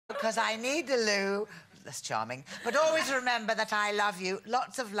because I need the loo. That's charming. But always remember that I love you.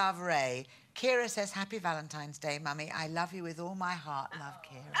 Lots of love, Ray. Kira says, Happy Valentine's Day, Mummy. I love you with all my heart. Love,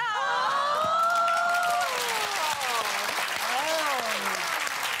 Kira. Oh,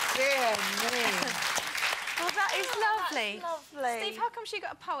 dear me. Well, that is lovely. That's lovely. Steve, how come she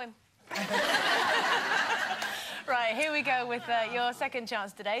got a poem? Right, here we go with your second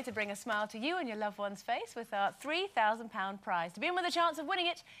chance today to bring a smile to you and your loved one's face with our £3,000 prize. To be in with a chance of winning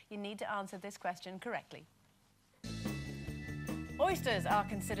it, you need to answer this question correctly. Oysters are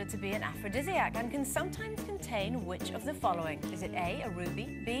considered to be an aphrodisiac and can sometimes contain which of the following? Is it A, a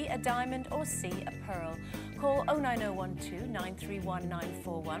ruby, B, a diamond, or C, a pearl? Call 09012 931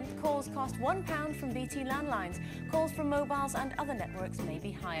 941. Calls cost £1 from BT landlines. Calls from mobiles and other networks may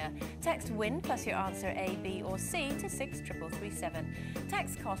be higher. Text WIN plus your answer A, B, or C to 63337.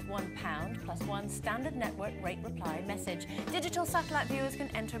 Text cost £1 plus one standard network rate reply message. Digital satellite viewers can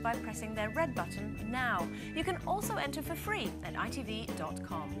enter by pressing their red button now. You can also enter for free at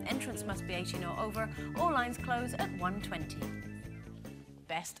itv.com. Entrance must be 18 or over. All lines close at 1:20.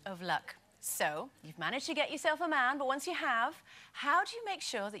 Best of luck. So, you've managed to get yourself a man, but once you have, how do you make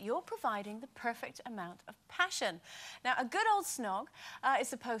sure that you're providing the perfect amount of passion? Now, a good old snog is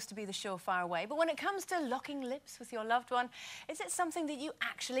supposed to be the surefire way, but when it comes to locking lips with your loved one, is it something that you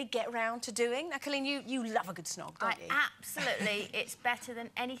actually get round to doing? Now, Colleen, you love a good snog, don't you? Absolutely. It's better than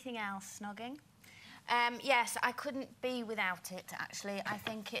anything else, snogging. Yes, I couldn't be without it, actually. I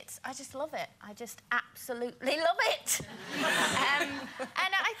just love it. I just absolutely love it.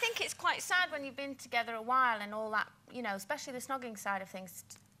 And I think it's quite sad when you've been together a while and all that, you know, especially the snogging side of things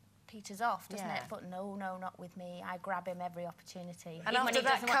peters off, doesn't it? But no, not with me. I grab him every opportunity. And after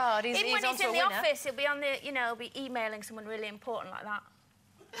that card, he's even when he's in the office, he'll be on the, you know, he'll be emailing someone really important like that.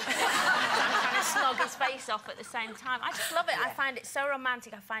 I'm trying to snog his face off at the same time. I just love it. Yeah. I find it so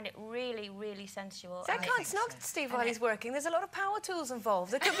romantic. I find it really, really sensual. So I can't snog Steve while he's working. There's a lot of power tools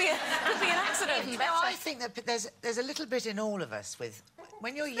involved. There could be an accident. You know, I think that there's a little bit in all of us with...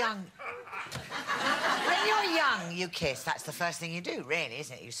 When you're young... when you're young, you kiss. That's the first thing you do, really,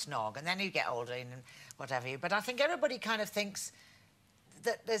 isn't it? You snog. And then you get older and whatever. But I think everybody kind of thinks...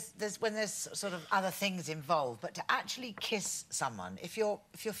 that when there's sort of other things involved, but to actually kiss someone, if you're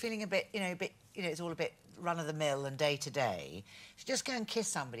feeling a bit, it's all a bit run of the mill and day to day, if you just go and kiss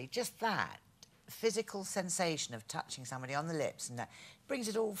somebody, just that physical sensation of touching somebody on the lips and that brings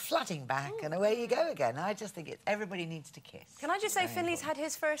it all flooding back and away you go again. I just think everybody needs to kiss. Can I just say Finley's had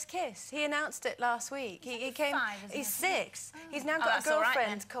his first kiss? He announced it last week. He came... He's 6. He's now got a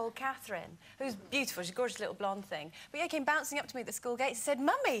girlfriend called Catherine, who's beautiful. She's a gorgeous little blonde thing. But yeah, he came bouncing up to me at the school gates and said,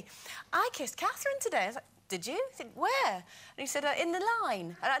 Mummy, I kissed Catherine today. I was like, did you? He said, where? And he said, in the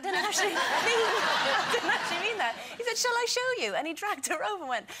line. And I didn't actually mean that. He said, shall I show you? And he dragged her over and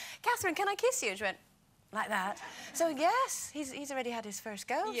went, Catherine, can I kiss you? And she went, like that. So, yes, he's already had his first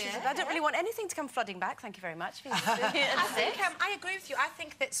go. Yeah. Said, I don't really want anything to come flooding back. Thank you very much. I agree with you. I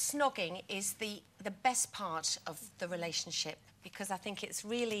think that snogging is the best part of the relationship because I think it's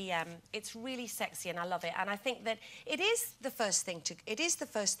really sexy and I love it. And I think that it is the first thing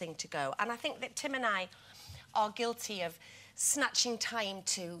to go. And I think that Tim and I are guilty of snatching time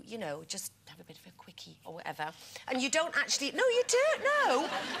to, you know, just have a bit of a quickie or whatever. And you don't actually... No, you don't, no.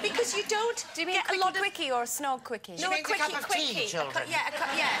 Because you don't... Do you mean a lot of quickie or a snog quickie? No, a quickie, cup of tea, children.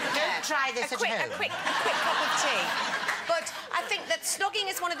 Don't try this at home. A quick cup of tea. But I think that snogging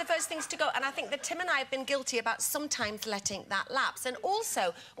is one of the first things to go, and I think that Tim and I have been guilty about sometimes letting that lapse. And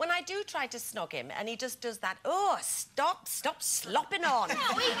also, when I do try to snog him, and he just does that, oh, stop slopping on. No,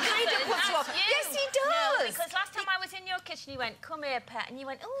 he kind of puts you off. Yes, he does. No, because last time I was in your kitchen, you went, come here, pet, and you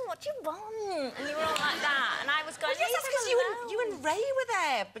went, oh, what do you want? And you were all like that, and I was going, well, yes, that's because you and Ray were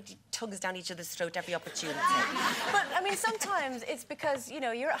there, but your tongues down each other's throat every opportunity. But, I mean, sometimes it's because, you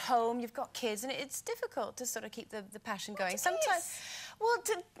know, you're at home, you've got kids, and it's difficult to sort of keep the passion going. Sometimes...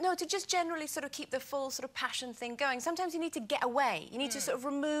 Well, to just generally sort of keep the full sort of passion thing going. Sometimes you need to get away. You need to sort of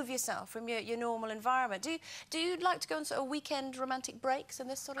remove yourself from your normal environment. Do you like to go on sort of weekend romantic breaks and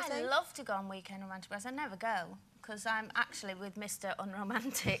this sort of thing? I love to go on weekend romantic breaks. I never go because I'm actually with Mr.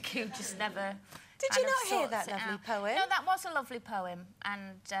 Unromantic who just never... Did you not hear that lovely poem? No, that was a lovely poem,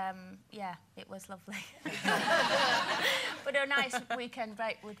 and yeah, it was lovely. But a nice weekend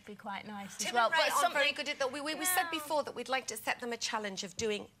break would be quite nice as well. Tim and Ray are very good at that. We said before that we'd like to set them a challenge of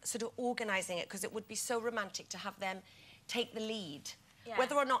doing, sort of organising it, because it would be so romantic to have them take the lead. Yeah.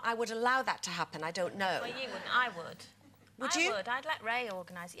 Whether or not I would allow that to happen, I don't know. Well, you wouldn't. I would. Would you? I would. I'd let Ray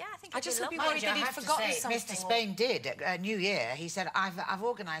organise it. Yeah, I think I it'd just be would be lovely. worried that he'd forgotten something. Mr. Spain did at New Year. He said, I've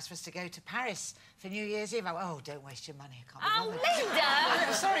organised for us to go to Paris for New Year's Eve. I went, oh, don't waste your money. I can't be bothered."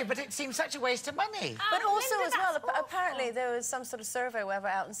 Linda! Sorry, but it seems such a waste of money. But also, Linda, as well, that's awful. apparently there was some sort of survey or whatever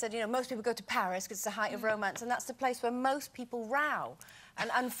out and said, you know, most people go to Paris because it's the height of romance, and that's the place where most people row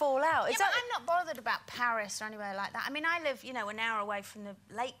and fall out. Yeah, but I'm not bothered about Paris or anywhere like that. I mean, I live, you know, an hour away from the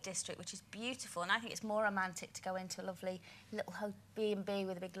Lake District, which is beautiful, and I think it's more romantic to go into a lovely little B&B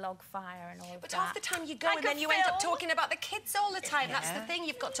with a big log fire and all of But that. half the time you go Like and a then you end up film. talking about the kids all the time. That's the thing.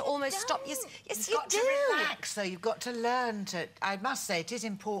 You've got to almost stop. Yes, You've you got do. to relax, though. You've got to learn to... I must say, it is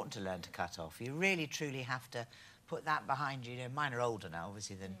important to learn to cut off. You really, truly have to put that behind you. You know, mine are older now,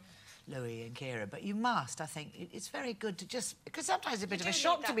 obviously, than Louis and Kira, but you must, I think. It's very good to just... Because sometimes it's a bit of a do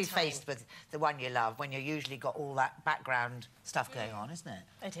shock need to that be time. faced with the one you love when you've usually got all that background stuff going on, isn't it?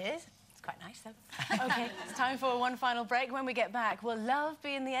 It is. It's quite nice, though. OK, it's time for one final break. When we get back, will love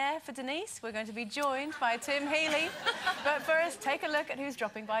be in the air for Denise? We're going to be joined by Tim Healy. But first, take a look at who's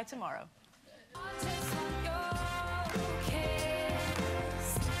dropping by tomorrow.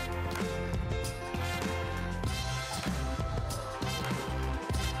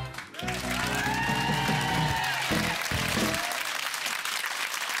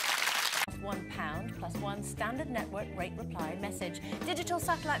 £1 plus one standard network rate reply message. Digital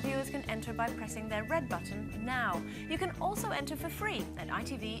satellite viewers can enter by pressing their red button now. You can also enter for free at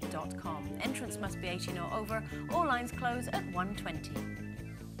itv.com. Entrance must be 18 or over. All lines close at 1:20.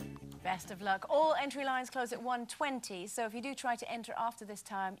 Best of luck. All entry lines close at 1:20, so if you do try to enter after this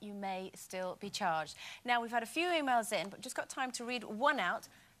time, you may still be charged. Now, we've had a few emails in, but just got time to read one out,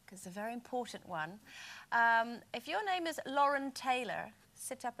 because it's a very important one. If your name is Lauren Taylor,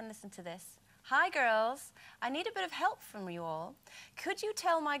 sit up and listen to this. Hi, girls. I need a bit of help from you all. Could you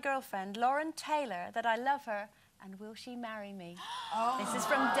tell my girlfriend, Lauren Taylor, that I love her, and will she marry me? This is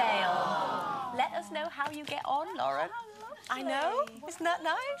from Dale. Let us know how you get on, Lauren. I know. Isn't that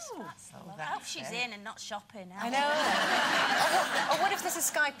nice? I hope she's in and not shopping. I know. Or what if this is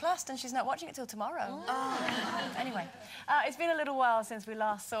Sky Plus and she's not watching it till tomorrow? Anyway, it's been a little while since we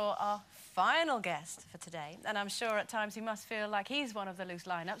last saw our final guest for today, and I'm sure at times he must feel like he's one of the loose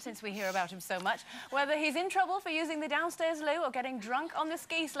lineup since we hear about him so much. Whether he's in trouble for using the downstairs loo or getting drunk on the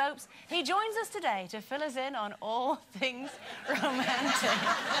ski slopes, he joins us today to fill us in on all things romantic.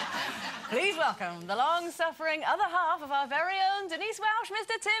 Please welcome the long-suffering other half of our very own Denise Welsh,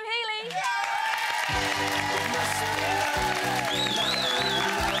 Mr. Tim Healy.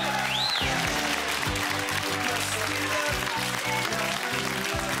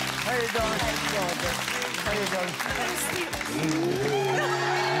 How you doing? How you doing?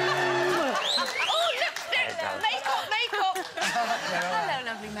 Oh, look, makeup. Hello,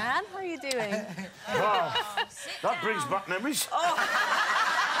 lovely man. How are you doing? Wow, that brings back memories.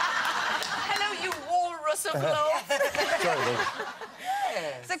 Hello, you walrus of love. Sorry,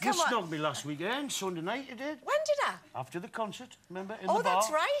 So you come on. snugged me last weekend, Sunday night you did. When did I? After the concert, remember? In Oh, the bar,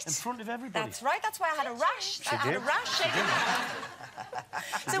 that's right. in front of everybody. That's right. That's why I had a rash. I had a did. rash.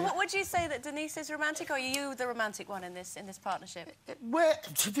 So would you say that Denise is romantic, or are you the romantic one in this partnership? Well,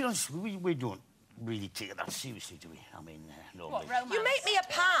 to be honest, we don't really take it that seriously, do we? I mean, normally. Romance. You make me a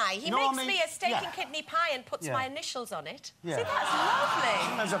pie. He No, makes I mean, me a steak yeah. and kidney pie and puts Yeah. my initials on it. Yeah. See, that's lovely.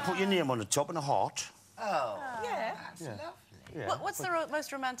 Sometimes I put your name on the top and a heart. Oh, Yeah. that's lovely. Yeah. What's the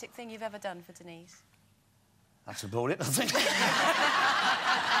most romantic thing you've ever done for Denise? That's about it, I think.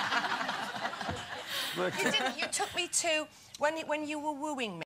 But, You took me to when you were wooing me.